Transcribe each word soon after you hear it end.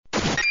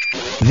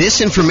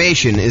This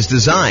information is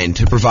designed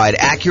to provide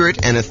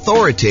accurate and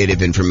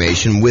authoritative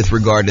information with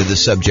regard to the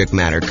subject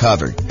matter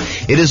covered.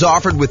 It is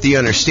offered with the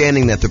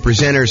understanding that the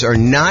presenters are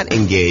not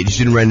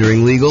engaged in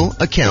rendering legal,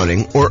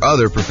 accounting, or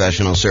other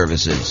professional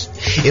services.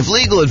 If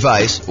legal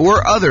advice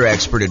or other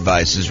expert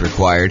advice is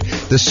required,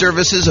 the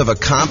services of a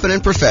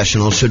competent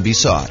professional should be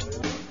sought.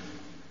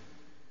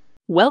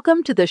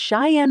 Welcome to the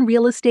Cheyenne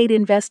Real Estate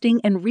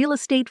Investing and Real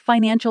Estate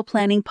Financial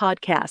Planning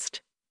Podcast.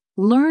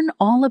 Learn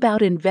all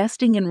about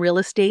investing in real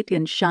estate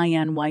in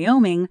Cheyenne,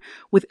 Wyoming,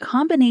 with a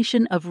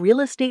combination of real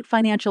estate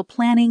financial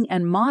planning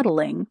and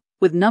modeling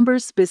with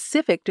numbers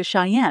specific to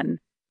Cheyenne,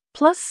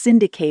 plus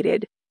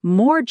syndicated,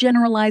 more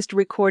generalized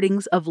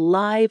recordings of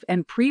live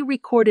and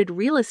pre-recorded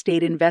real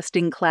estate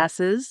investing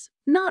classes,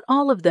 not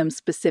all of them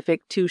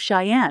specific to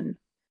Cheyenne.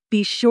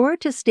 Be sure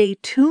to stay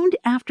tuned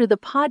after the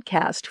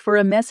podcast for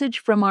a message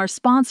from our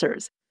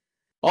sponsors.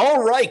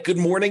 All right. Good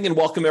morning and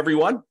welcome,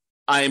 everyone.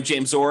 I am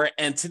James Orr,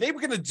 and today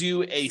we're going to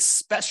do a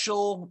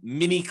special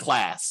mini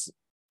class.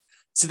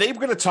 Today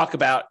we're going to talk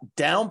about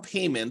down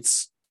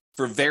payments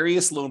for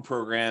various loan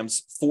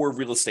programs for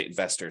real estate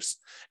investors.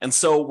 And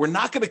so we're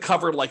not going to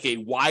cover like a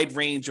wide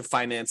range of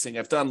financing.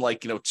 I've done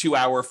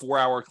 2-hour,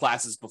 4-hour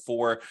classes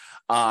before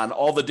on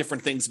all the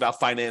different things about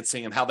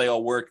financing and how they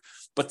all work.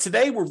 But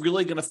today we're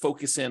really going to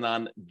focus in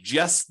on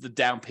just the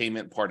down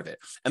payment part of it.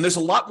 And there's a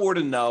lot more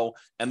to know,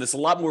 and there's a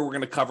lot more we're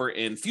going to cover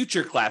in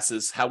future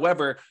classes.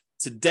 However,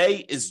 today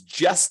is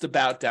just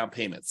about down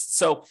payments.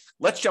 So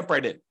let's jump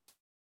right in.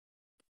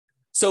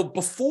 So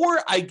before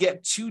I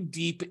get too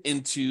deep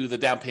into the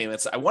down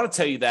payments, I want to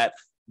tell you that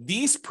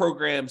these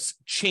programs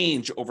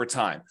change over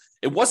time.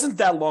 It wasn't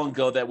that long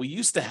ago that we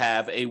used to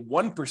have a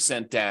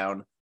 1%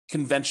 down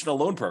conventional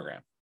loan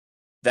program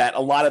that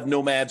a lot of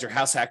nomads or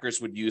house hackers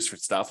would use for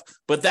stuff,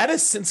 but that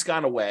has since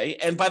gone away.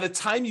 And by the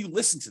time you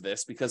listen to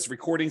this, because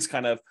recordings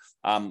kind of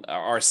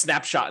are a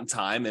snapshot in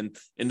time, and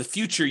in the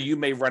future, you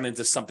may run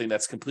into something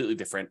that's completely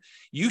different,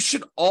 you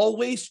should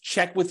always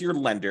check with your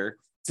lender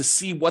to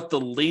see what the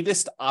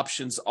latest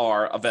options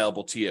are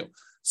available to you.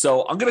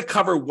 So I'm going to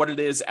cover what it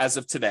is as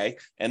of today,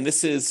 and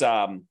this is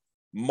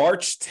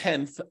March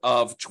 10th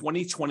of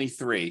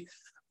 2023,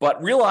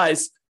 but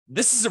realize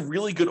this is a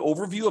really good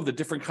overview of the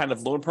different kind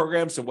of loan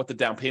programs and what the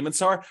down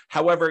payments are.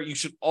 However, you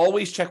should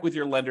always check with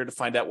your lender to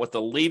find out what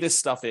the latest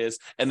stuff is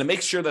and to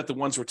make sure that the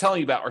ones we're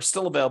telling you about are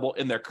still available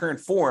in their current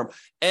form,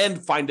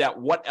 and find out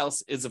what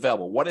else is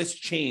available, what has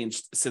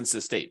changed since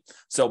this date.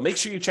 So make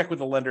sure you check with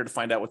the lender to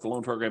find out what the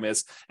loan program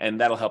is, and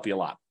that'll help you a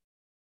lot.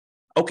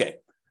 Okay.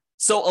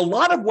 So a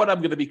lot of what I'm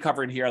going to be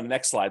covering here on the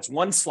next slides,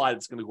 one slide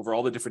is going to go over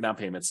all the different down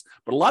payments,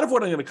 but a lot of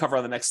what I'm going to cover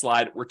on the next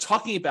slide, we're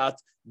talking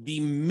about the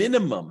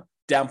minimum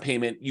down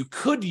payment you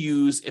could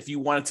use if you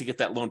wanted to get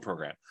that loan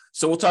program.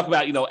 So we'll talk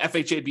about,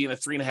 FHA being a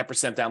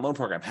 3.5% down loan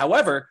program.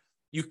 However,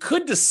 you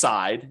could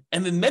decide,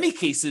 and in many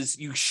cases,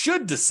 you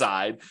should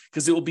decide,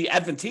 because it will be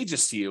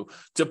advantageous to you,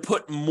 to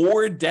put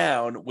more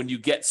down when you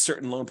get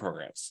certain loan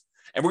programs.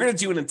 And we're going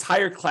to do an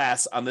entire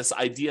class on this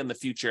idea in the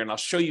future, and I'll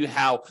show you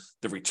how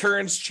the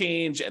returns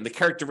change and the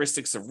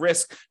characteristics of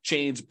risk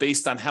change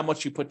based on how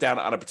much you put down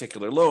on a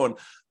particular loan.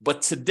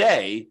 But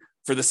today,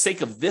 for the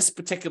sake of this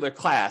particular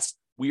class,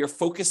 we are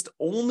focused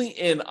only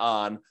in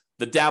on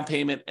the down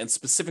payment, and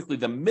specifically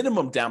the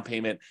minimum down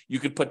payment you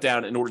could put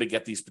down in order to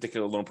get these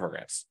particular loan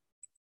programs.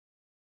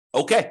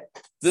 Okay,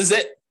 this is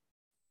it.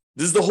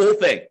 This is the whole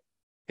thing.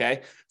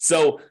 Okay,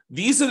 so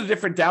these are the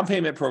different down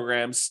payment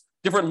programs,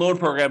 different loan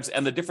programs,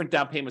 and the different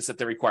down payments that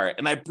they require.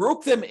 And I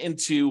broke them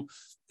into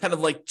kind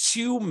of like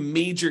two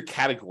major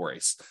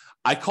categories.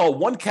 I call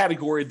one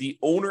category the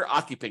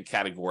owner-occupant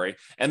category,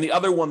 and the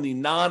other one the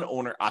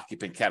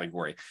non-owner-occupant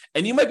category.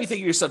 And you might be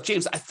thinking to yourself,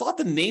 James, I thought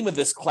the name of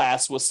this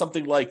class was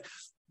something like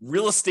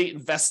real estate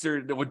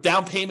investor with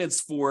down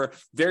payments for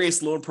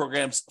various loan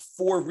programs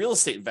for real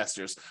estate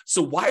investors.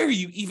 So why are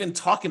you even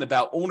talking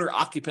about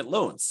owner-occupant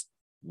loans?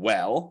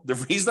 Well, the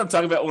reason I'm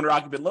talking about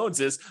owner-occupant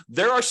loans is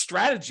there are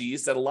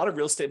strategies that a lot of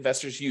real estate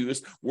investors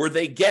use where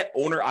they get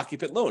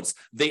owner-occupant loans.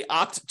 They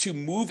opt to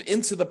move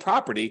into the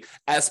property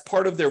as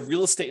part of their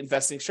real estate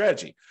investing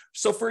strategy.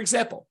 So, for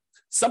example,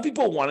 some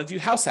people want to do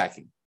house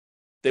hacking.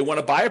 They want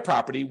to buy a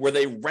property where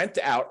they rent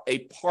out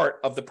a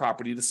part of the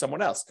property to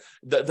someone else.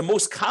 The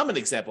most common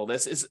example of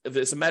this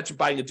is imagine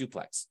buying a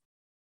duplex.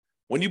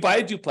 When you buy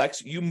a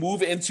duplex, you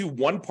move into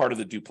one part of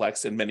the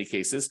duplex in many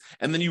cases,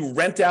 and then you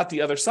rent out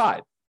the other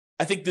side.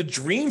 I think the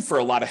dream for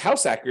a lot of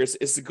house hackers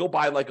is to go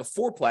buy like a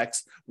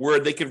fourplex where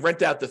they could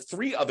rent out the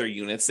 3 other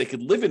units, they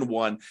could live in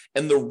one,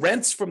 and the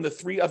rents from the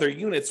 3 other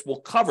units will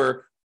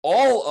cover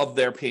all of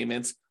their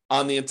payments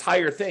on the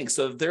entire thing,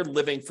 so that they're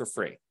living for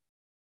free.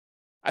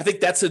 I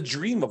think that's a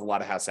dream of a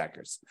lot of house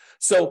hackers.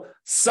 So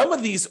some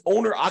of these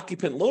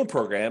owner-occupant loan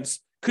programs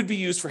could be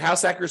used for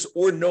house hackers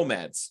or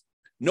nomads.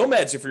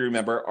 Nomads, if you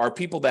remember, are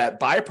people that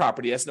buy a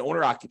property as an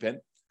owner-occupant.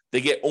 They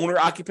get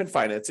owner-occupant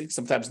financing,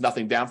 sometimes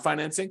nothing down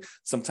financing,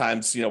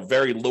 sometimes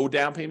very low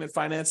down payment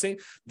financing.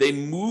 They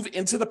move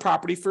into the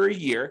property for a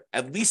year,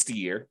 at least a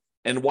year.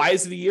 And why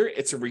is it a year?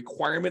 It's a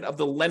requirement of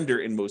the lender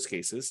in most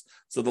cases.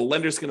 So the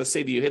lender's going to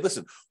say to you, hey,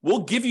 listen,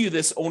 we'll give you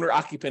this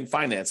owner-occupant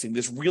financing,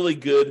 this really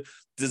good,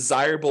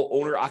 desirable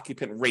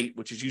owner-occupant rate,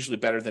 which is usually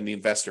better than the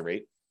investor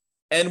rate.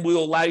 And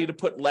we'll allow you to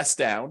put less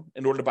down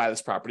in order to buy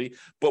this property.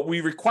 But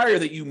we require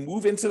that you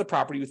move into the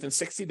property within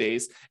 60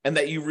 days and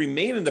that you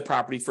remain in the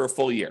property for a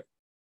full year.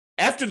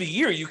 After the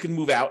year, you can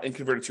move out and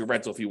convert it to a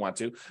rental if you want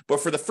to.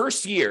 But for the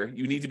first year,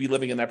 you need to be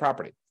living in that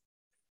property.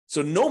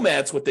 So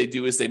nomads, what they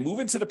do is they move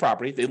into the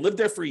property, they live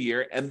there for a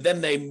year, and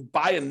then they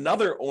buy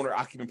another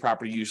owner-occupant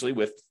property, usually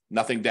with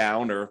nothing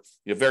down or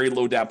very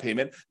low down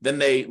payment. Then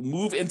they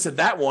move into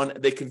that one,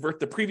 they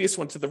convert the previous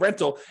one to the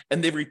rental,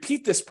 and they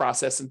repeat this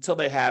process until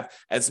they have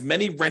as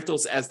many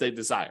rentals as they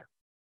desire.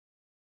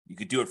 You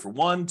could do it for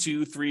 1,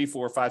 2, 3,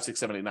 4, 5, 6,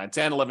 7, 8, 9,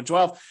 10, 11,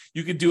 12.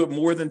 You could do it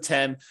more than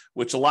 10,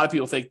 which a lot of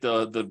people think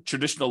the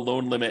traditional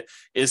loan limit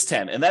is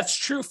 10. And that's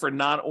true for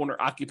non-owner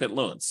occupant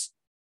loans.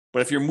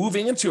 But if you're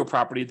moving into a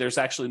property, there's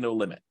actually no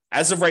limit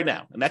as of right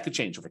now. And that could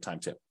change over time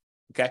too.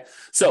 Okay.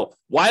 So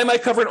why am I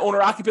covering owner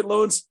occupant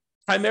loans?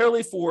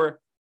 Primarily for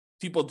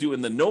people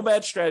doing the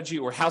nomad strategy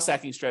or house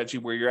hacking strategy,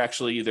 where you're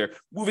actually either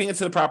moving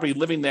into the property,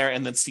 living there,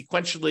 and then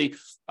sequentially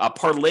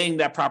parlaying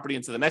that property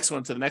into the next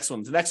one, to the next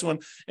one, to the next one,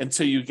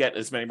 until you get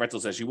as many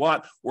rentals as you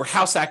want. Or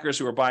house hackers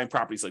who are buying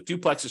properties like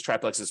duplexes,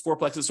 triplexes,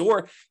 fourplexes,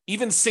 or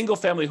even single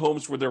family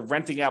homes where they're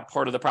renting out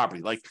part of the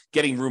property, like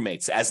getting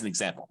roommates as an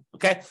example.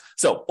 Okay.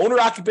 So owner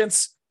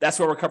occupants, that's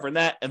where we're covering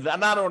that. And the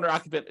non-owner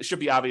occupant, it should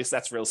be obvious.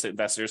 That's real estate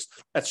investors.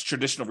 That's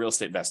traditional real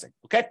estate investing.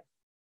 Okay.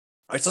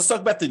 All right, so let's talk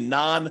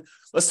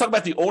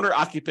about the owner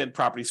occupant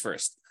properties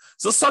first.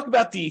 So let's talk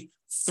about the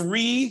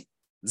 3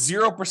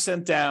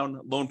 0% down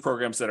loan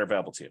programs that are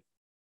available to you.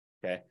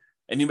 Okay.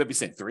 And you might be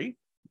saying 3?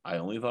 I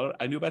only thought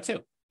I knew about 2.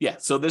 Yeah.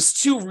 So there's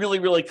 2 really,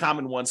 really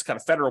common ones, kind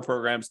of federal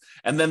programs.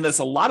 And then there's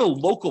a lot of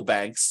local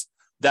banks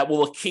that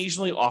will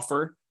occasionally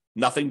offer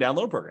nothing down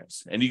loan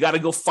programs. And you got to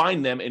go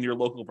find them in your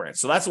local branch.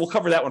 So we'll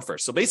cover that one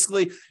first. So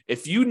basically,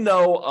 if you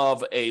know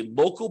of a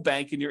local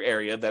bank in your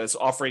area that is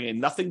offering a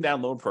nothing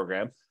down loan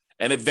program,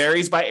 and it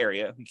varies by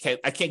area.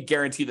 I can't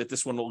guarantee that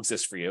this one will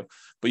exist for you,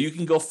 but you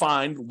can go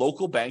find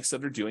local banks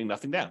that are doing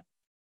nothing down.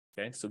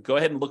 Okay, so go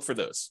ahead and look for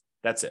those.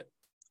 That's it.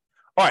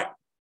 All right.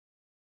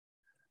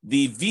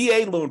 The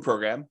VA loan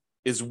program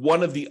is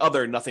one of the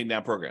other nothing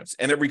down programs,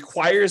 and it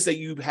requires that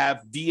you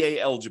have VA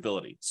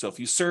eligibility. So if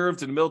you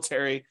served in the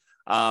military,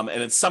 and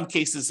in some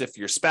cases, if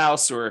your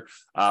spouse or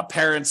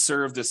parents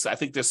served this, I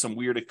think there's some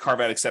weird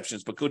carve-out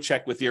exceptions, but go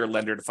check with your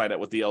lender to find out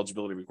what the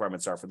eligibility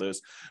requirements are for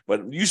those.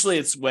 But usually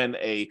it's when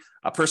a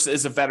person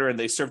is a veteran,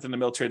 they served in the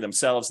military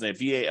themselves, and they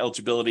have VA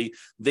eligibility,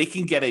 they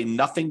can get a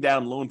nothing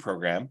down loan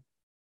program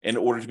in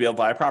order to be able to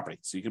buy a property.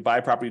 So you can buy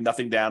a property,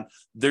 nothing down.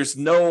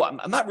 I'm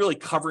not really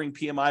covering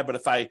PMI, but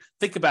if I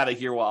think about it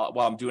here while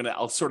I'm doing it,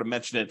 I'll sort of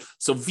mention it.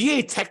 So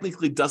VA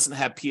technically doesn't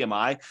have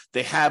PMI.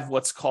 They have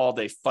what's called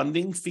a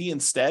funding fee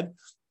instead.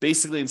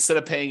 Basically, instead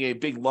of paying a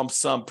big lump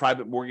sum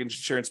private mortgage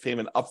insurance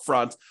payment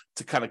upfront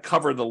to kind of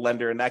cover the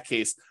lender, in that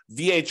case,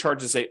 VA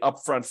charges a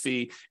upfront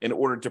fee in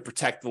order to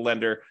protect the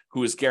lender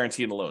who is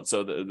guaranteeing the loan.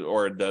 So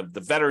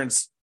the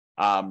Veterans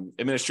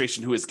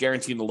Administration who is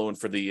guaranteeing the loan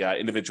for the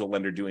individual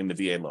lender doing the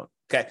VA loan.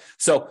 Okay,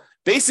 so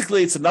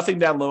basically it's a nothing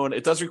down loan.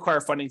 It does require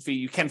a funding fee.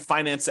 You can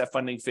finance that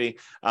funding fee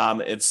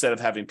instead of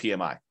having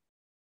PMI.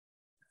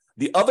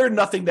 The other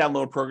nothing down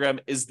loan program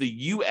is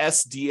the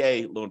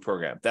USDA loan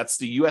program. That's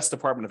the U.S.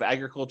 Department of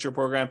Agriculture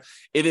program.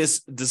 It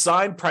is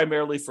designed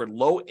primarily for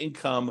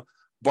low-income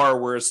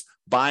borrowers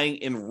buying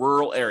in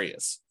rural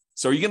areas.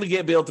 So are you going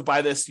to be able to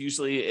buy this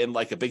usually in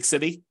like a big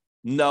city?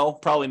 No,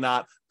 probably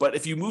not. But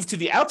if you move to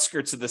the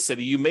outskirts of the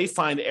city, you may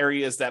find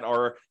areas that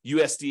are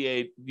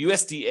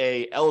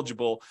USDA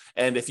eligible.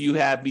 And if you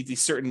meet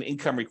these certain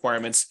income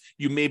requirements,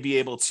 you may be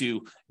able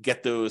to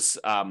get those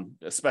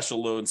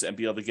special loans and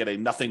be able to get a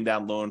nothing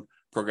down loan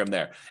program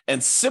there.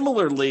 And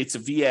similarly to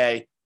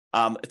VA,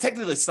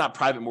 technically it's not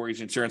private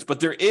mortgage insurance, but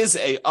there is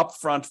a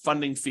upfront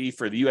funding fee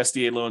for the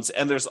USDA loans.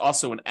 And there's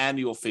also an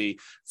annual fee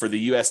for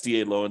the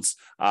USDA loans.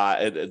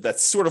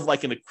 That's sort of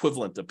like an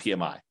equivalent of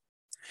PMI.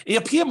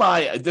 Yeah,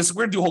 PMI, we're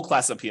going to do a whole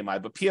class on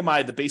PMI, but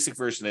PMI, the basic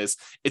version is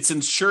it's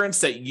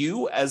insurance that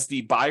you as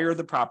the buyer of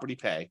the property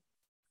pay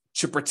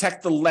to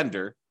protect the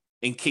lender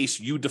in case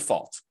you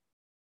default.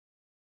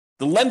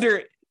 The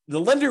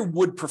lender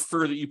would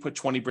prefer that you put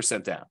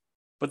 20% down,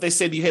 but they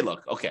say to you, hey,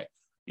 look, okay,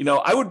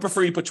 I would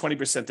prefer you put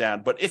 20%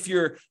 down, but if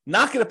you're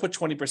not going to put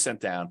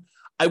 20% down,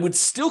 I would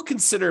still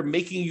consider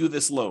making you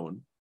this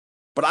loan,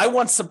 but I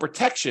want some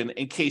protection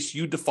in case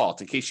you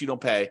default, in case you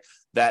don't pay,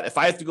 that if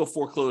I have to go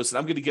foreclose and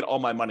I'm going to get all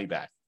my money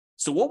back.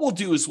 So what we'll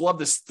do is we'll have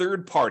this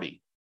third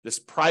party, this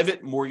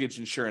private mortgage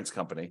insurance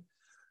company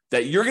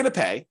that you're going to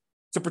pay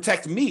to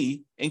protect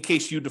me in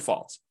case you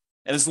default.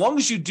 And as long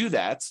as you do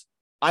that,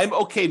 I'm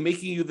okay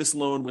making you this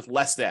loan with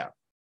less down.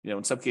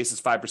 In some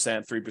cases,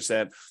 5%,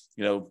 3%,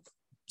 0%,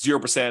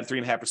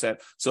 3.5%.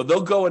 So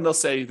they'll go and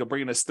they'll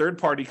bring in this third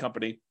party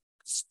company,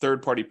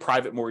 third party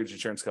private mortgage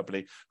insurance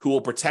company who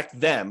will protect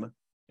them,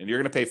 and you're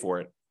going to pay for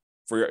it,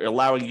 for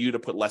allowing you to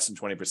put less than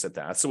 20%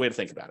 down. That's the way to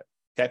think about it.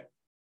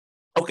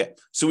 Okay.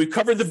 So we've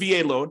covered the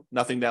VA loan,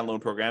 nothing down loan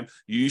program.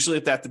 You usually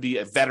have to be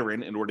a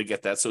veteran in order to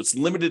get that. So it's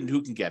limited in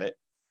who can get it.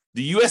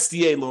 The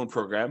USDA loan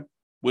program,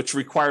 which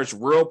requires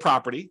rural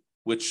property,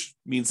 which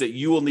means that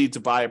you will need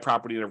to buy a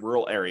property in a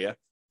rural area.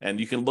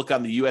 And you can look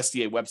on the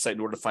USDA website in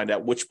order to find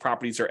out which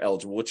properties are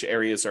eligible, which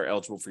areas are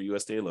eligible for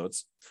USDA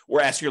loans, or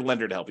ask your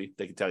lender to help you.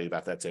 They can tell you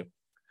about that too.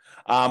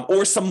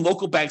 Or some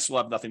local banks will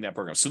have nothing down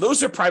programs. So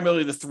those are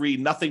primarily the three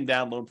nothing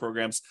down loan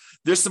programs.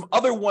 There's some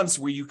other ones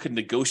where you can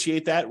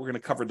negotiate that. We're going to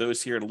cover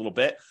those here in a little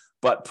bit,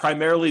 but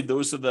primarily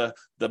those are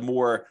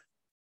the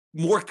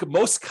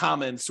most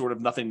common sort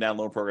of nothing down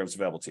loan programs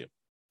available to you.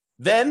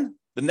 Then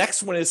the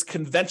next one is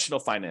conventional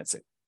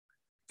financing.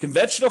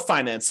 Conventional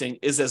financing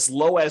is as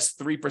low as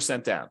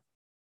 3% down.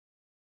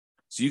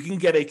 So you can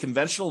get a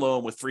conventional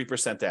loan with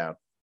 3% down.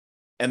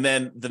 And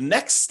then the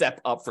next step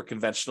up for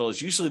conventional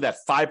is usually that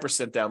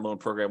 5% down loan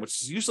program,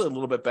 which is usually a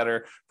little bit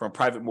better from a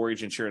private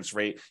mortgage insurance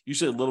rate,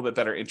 usually a little bit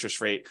better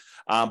interest rate.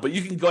 But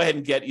you can go ahead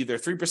and get either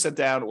 3%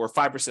 down or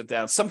 5%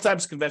 down.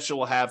 Sometimes conventional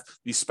will have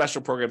these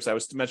special programs. I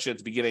was mentioning at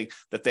the beginning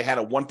that they had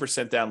a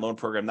 1% down loan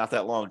program not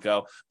that long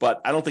ago,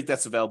 but I don't think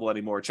that's available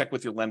anymore. Check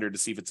with your lender to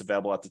see if it's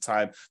available at the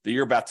time that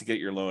you're about to get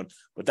your loan,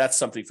 but that's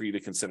something for you to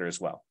consider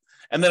as well.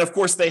 And then, of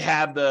course, they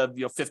have the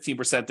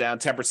 15% down,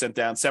 10%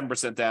 down,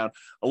 7% down,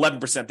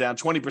 11% down,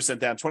 20%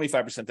 down,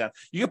 25% down.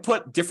 You can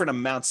put different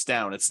amounts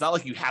down. It's not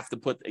like you have to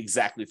put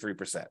exactly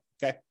 3%.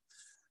 Okay.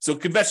 So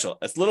conventional,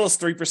 as little as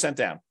 3%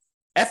 down.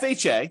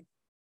 FHA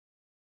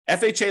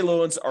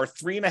loans are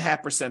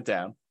 3.5%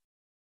 down.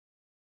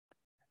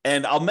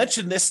 And I'll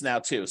mention this now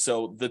too.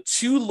 So the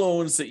two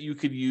loans that you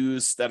could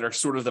use that are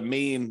sort of the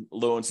main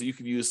loans that you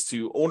could use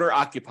to owner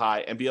occupy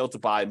and be able to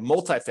buy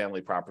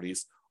multifamily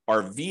properties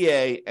are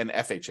VA and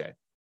FHA.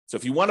 So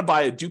if you want to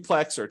buy a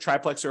duplex or a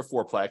triplex or a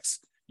fourplex,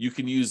 you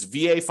can use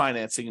VA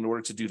financing in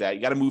order to do that.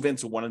 You got to move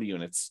into one of the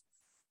units,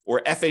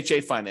 or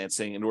FHA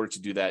financing in order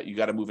to do that. You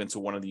got to move into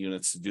one of the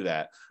units to do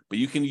that. But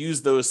you can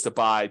use those to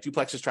buy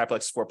duplexes,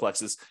 triplexes,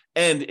 fourplexes,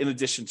 and in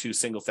addition to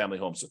single family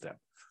homes with them.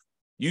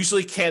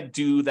 Usually can't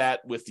do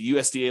that with the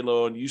USDA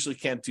loan. Usually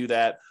can't do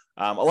that.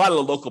 A lot of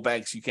the local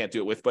banks you can't do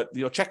it with, but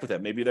check with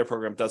them. Maybe their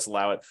program does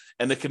allow it.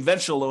 And the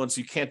conventional loans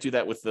you can't do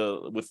that with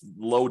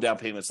low down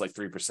payments like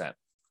 3%.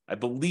 I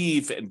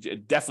believe, and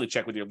definitely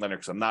check with your lender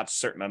because I'm not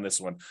certain on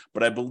this one,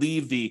 but I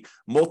believe the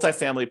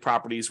multifamily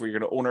properties where you're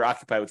going to own or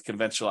occupy with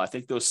conventional, I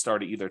think those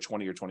start at either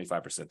 20 or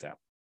 25% down.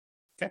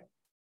 Okay,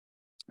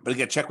 but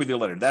again, check with your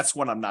lender. That's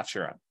one I'm not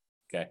sure on.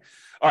 Okay.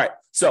 All right.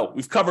 So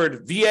we've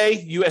covered VA,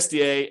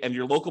 USDA, and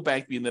your local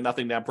bank being the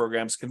nothing down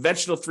programs.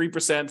 Conventional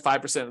 3%,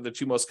 5% are the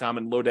two most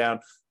common low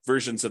down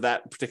versions of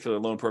that particular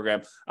loan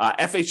program.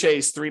 FHA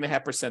is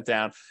 3.5%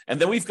 down.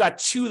 And then we've got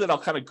two that I'll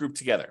kind of group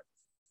together: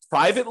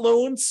 private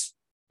loans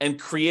and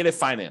creative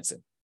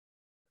financing.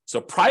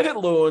 So private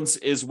loans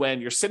is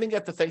when you're sitting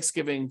at the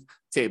Thanksgiving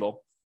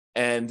table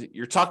and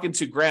you're talking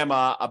to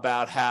grandma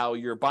about how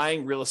you're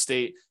buying real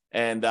estate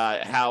and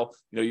how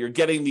you're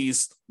getting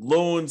these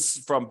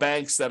loans from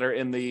banks that are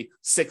in the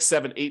 6,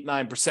 7, 8,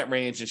 9%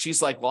 range. And she's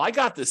like, well, I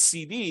got this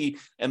CD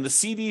and the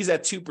CD's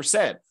at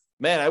 2%.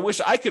 Man, I wish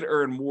I could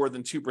earn more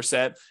than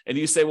 2%. And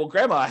you say, well,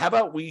 grandma, how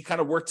about we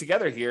kind of work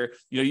together here?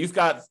 You've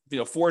got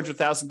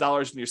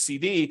 $400,000 in your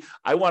CD.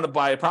 I want to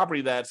buy a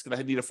property that's going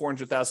to need a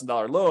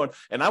 $400,000 loan,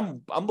 and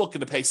I'm looking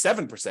to pay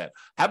 7%.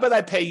 How about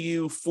I pay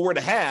you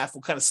 4.5%?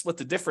 We'll kind of split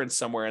the difference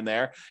somewhere in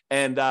there,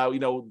 and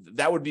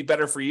that would be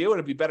better for you, and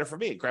it'd be better for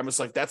me. Grandma's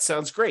like, that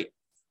sounds great.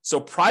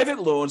 So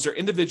private loans are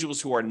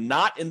individuals who are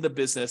not in the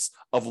business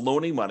of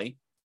loaning money,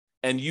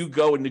 and you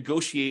go and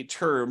negotiate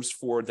terms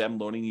for them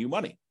loaning you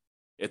money.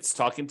 It's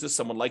talking to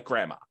someone like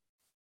grandma.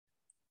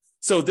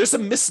 So there's a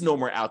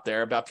misnomer out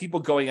there about people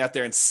going out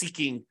there and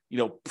seeking,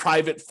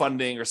 private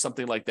funding or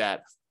something like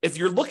that. If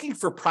you're looking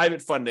for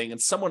private funding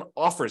and someone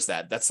offers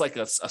that, that's like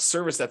a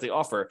service that they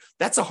offer,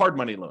 that's a hard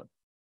money loan,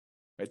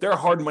 right? They're a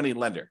hard money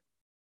lender.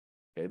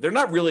 Okay? They're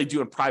not really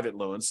doing private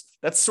loans.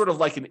 That's sort of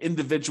like an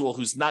individual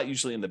who's not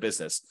usually in the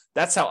business.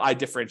 That's how I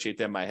differentiate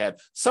them in my head.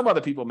 Some other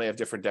people may have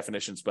different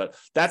definitions, but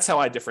that's how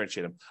I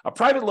differentiate them. A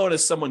private loan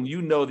is someone that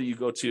you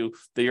go to,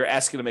 that you're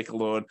asking to make a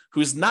loan,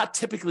 who's not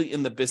typically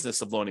in the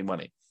business of loaning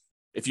money.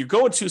 If you're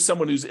going to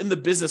someone who's in the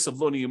business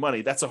of loaning you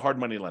money, that's a hard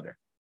money lender,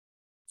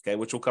 okay,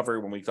 which we'll cover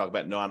when we talk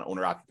about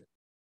non-owner occupant.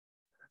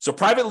 So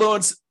private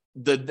loans,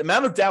 the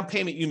amount of down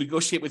payment you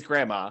negotiate with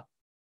grandma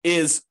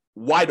is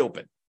wide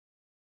open.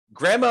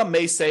 Grandma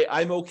may say,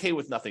 I'm okay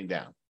with nothing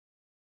down.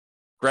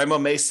 Grandma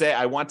may say,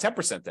 I want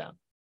 10% down.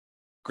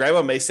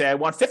 Grandma may say, I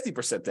want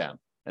 50% down.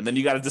 And then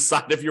you got to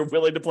decide if you're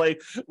willing to play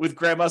with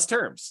grandma's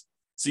terms.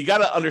 So you got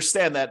to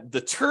understand that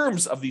the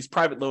terms of these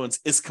private loans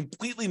is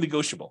completely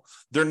negotiable.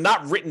 They're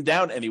not written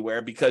down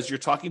anywhere because you're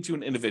talking to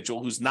an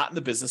individual who's not in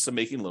the business of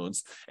making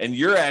loans, and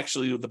you're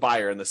actually the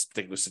buyer in this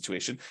particular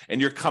situation,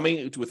 and you're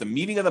coming with a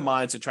meeting of the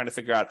minds and trying to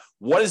figure out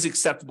what is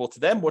acceptable to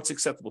them, what's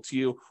acceptable to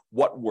you,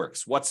 what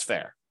works, what's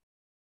fair.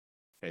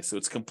 Okay, so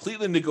it's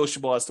completely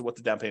negotiable as to what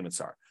the down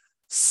payments are.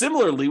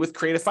 Similarly with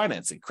creative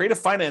financing. Creative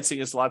financing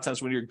is a lot of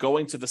times when you're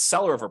going to the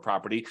seller of a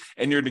property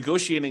and you're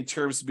negotiating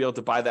terms to be able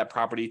to buy that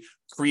property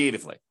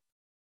creatively.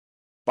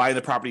 Buying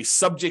the property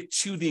subject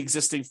to the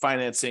existing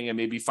financing and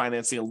maybe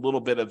financing a little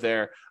bit of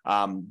their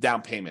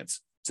down payments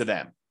to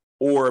them.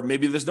 Or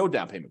maybe there's no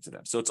down payment to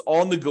them. So it's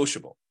all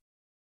negotiable.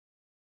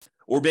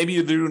 Or maybe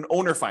you're doing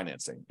owner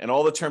financing and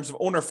all the terms of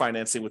owner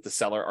financing with the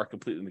seller are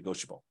completely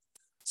negotiable.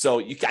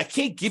 So I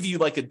can't give you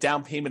like a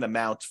down payment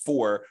amount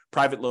for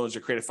private loans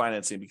or creative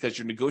financing because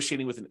you're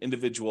negotiating with an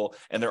individual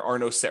and there are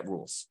no set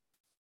rules.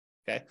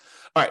 Okay.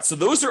 All right. So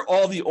those are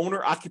all the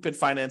owner occupant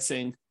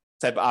financing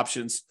type of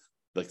options.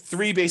 Like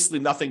 3, basically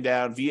nothing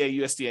down, VA,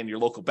 USDA, and your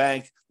local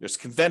bank. There's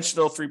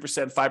conventional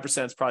 3%,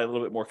 5% is probably a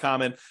little bit more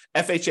common.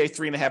 FHA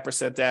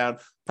 3.5% down,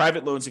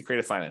 private loans and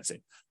creative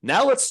financing.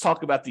 Now let's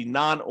talk about the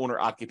non-owner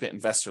occupant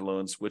investor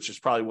loans, which is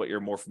probably what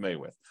you're more familiar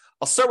with.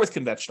 I'll start with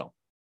conventional.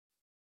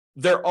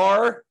 There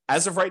are,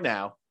 as of right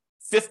now,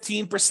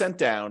 15%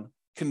 down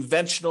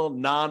conventional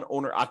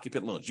non-owner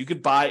occupant loans. You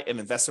could buy an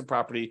investment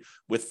property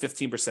with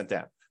 15%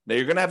 down. Now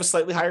you're going to have a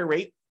slightly higher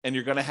rate and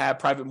you're going to have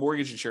private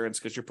mortgage insurance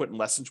because you're putting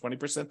less than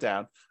 20%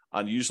 down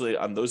on usually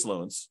on those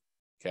loans.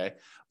 Okay.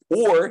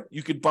 Or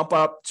you could bump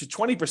up to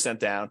 20%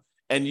 down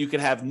and you could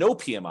have no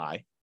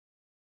PMI.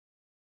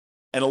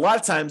 And a lot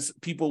of times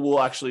people will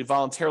actually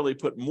voluntarily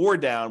put more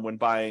down when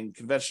buying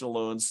conventional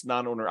loans,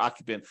 non-owner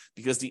occupant,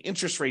 because the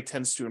interest rate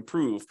tends to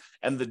improve.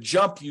 And the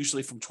jump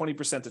usually from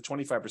 20% to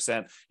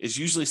 25% is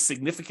usually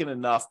significant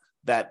enough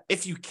that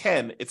if you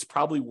can, it's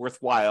probably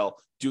worthwhile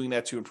doing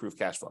that to improve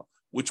cash flow,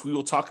 which we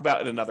will talk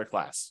about in another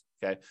class.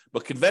 Okay.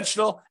 But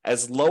conventional,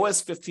 as low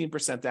as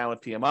 15% down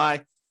with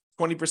PMI,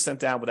 20%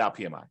 down without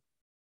PMI.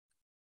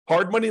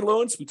 Hard money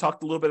loans, we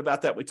talked a little bit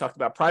about that. We talked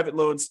about private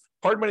loans.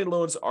 Hard money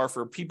loans are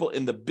for people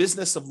in the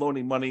business of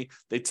loaning money.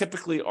 They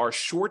typically are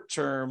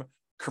short-term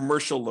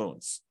commercial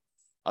loans.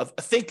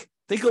 Think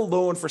a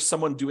loan for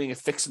someone doing a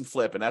fix and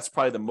flip, and that's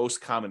probably the most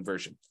common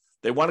version.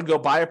 They want to go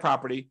buy a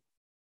property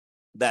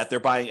that they're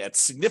buying at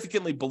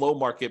significantly below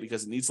market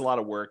because it needs a lot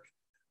of work.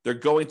 They're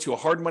going to a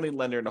hard money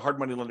lender, and the hard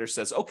money lender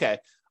says, okay,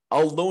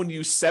 I'll loan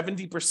you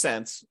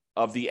 70%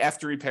 of the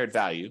after repaired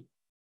value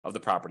of the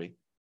property.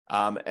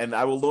 And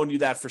I will loan you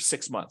that for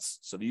 6 months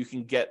so that you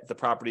can get the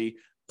property,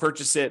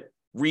 purchase it,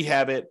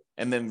 rehab it,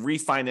 and then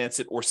refinance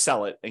it or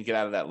sell it and get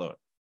out of that loan.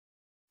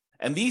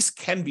 And these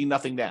can be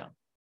nothing down.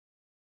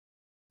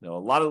 You know, a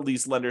lot of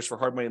these lenders for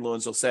hard money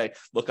loans will say,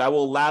 look, I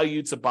will allow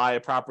you to buy a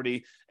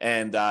property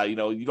and, you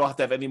don't have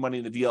to have any money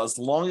in the deal as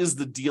long as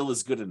the deal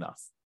is good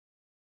enough.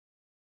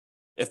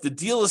 If the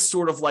deal is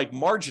sort of like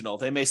marginal,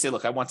 they may say,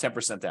 look, I want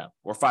 10% down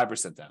or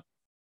 5% down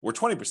or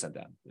 20%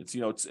 down.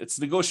 It's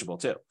negotiable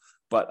too.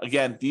 But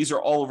again, these are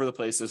all over the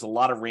place. There's a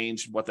lot of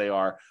range in what they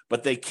are,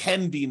 but they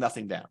can be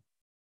nothing down.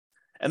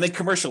 And then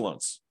commercial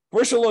loans.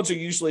 Commercial loans are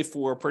usually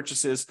for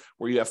purchases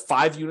where you have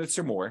 5 units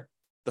or more.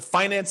 The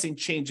financing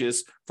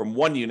changes from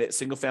 1 unit,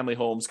 single family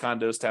homes,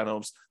 condos,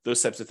 townhomes,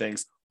 those types of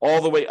things,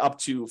 all the way up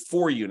to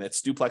 4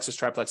 units, duplexes,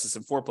 triplexes,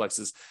 and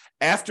fourplexes.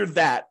 After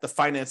that, the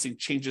financing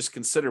changes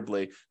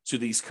considerably to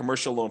these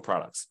commercial loan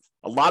products.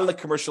 A lot of the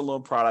commercial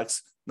loan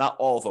products, not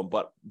all of them,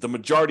 but the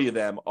majority of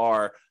them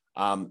are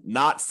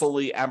not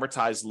fully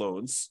amortized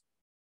loans,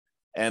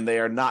 and they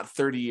are not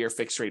 30-year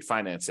fixed rate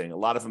financing. A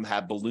lot of them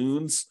have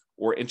balloons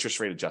or interest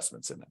rate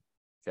adjustments in them.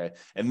 Okay.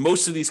 And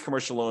most of these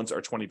commercial loans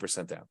are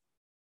 20% down.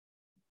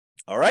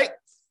 All right.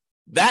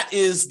 That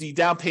is the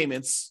down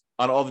payments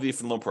on all the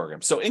different loan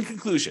programs. So in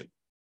conclusion,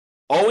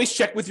 always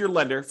check with your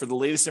lender for the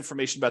latest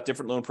information about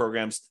different loan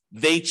programs.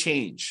 They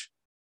change.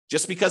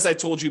 Just because I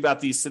told you about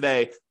these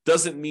today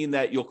doesn't mean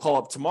that you'll call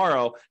up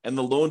tomorrow and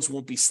the loans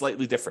won't be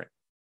slightly different.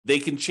 They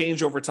can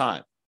change over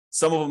time.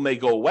 Some of them may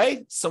go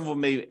away. Some of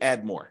them may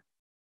add more.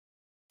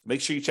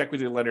 Make sure you check with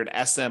your lender and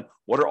ask them,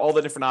 what are all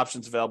the different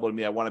options available to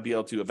me? I want to be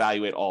able to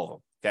evaluate all of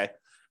them. Okay.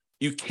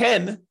 You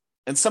can,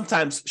 and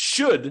sometimes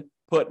should,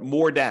 put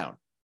more down,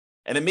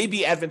 and it may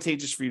be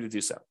advantageous for you to do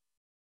so.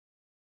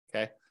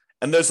 Okay.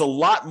 And there's a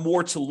lot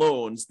more to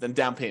loans than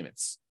down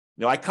payments.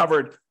 I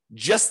covered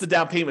just the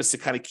down payments to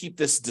kind of keep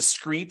this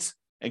discreet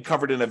and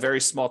covered in a very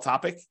small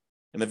topic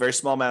in a very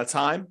small amount of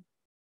time.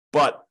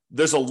 But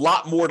there's a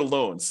lot more to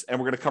loans, and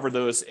we're going to cover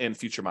those in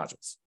future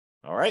modules.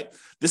 All right.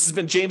 This has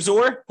been James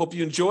Orr. Hope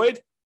you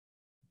enjoyed.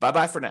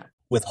 Bye-bye for now.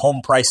 With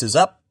home prices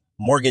up,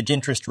 mortgage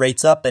interest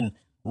rates up, and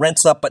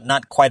rents up but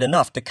not quite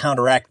enough to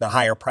counteract the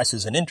higher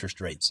prices and interest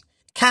rates,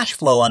 cash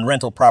flow on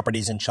rental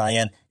properties in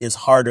Cheyenne is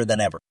harder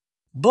than ever.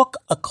 Book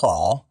a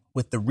call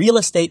with the Real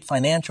Estate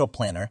Financial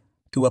Planner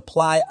to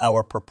apply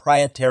our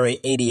proprietary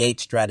 88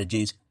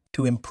 strategies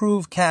to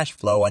improve cash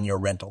flow on your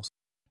rentals.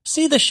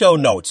 See the show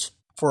notes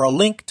for a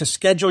link to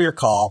schedule your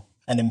call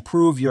and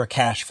improve your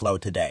cash flow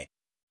today.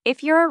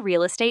 If you're a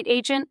real estate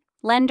agent,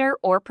 lender,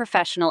 or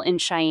professional in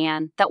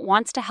Cheyenne that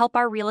wants to help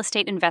our real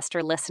estate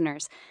investor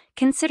listeners,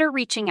 consider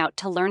reaching out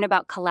to learn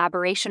about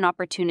collaboration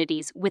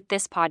opportunities with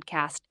this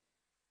podcast.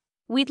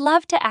 We'd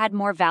love to add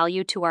more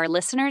value to our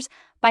listeners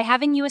by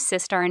having you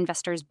assist our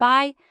investors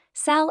buy,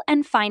 sell,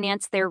 and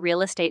finance their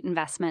real estate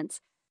investments.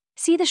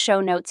 See the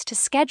show notes to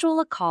schedule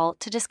a call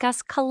to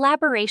discuss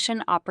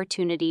collaboration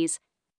opportunities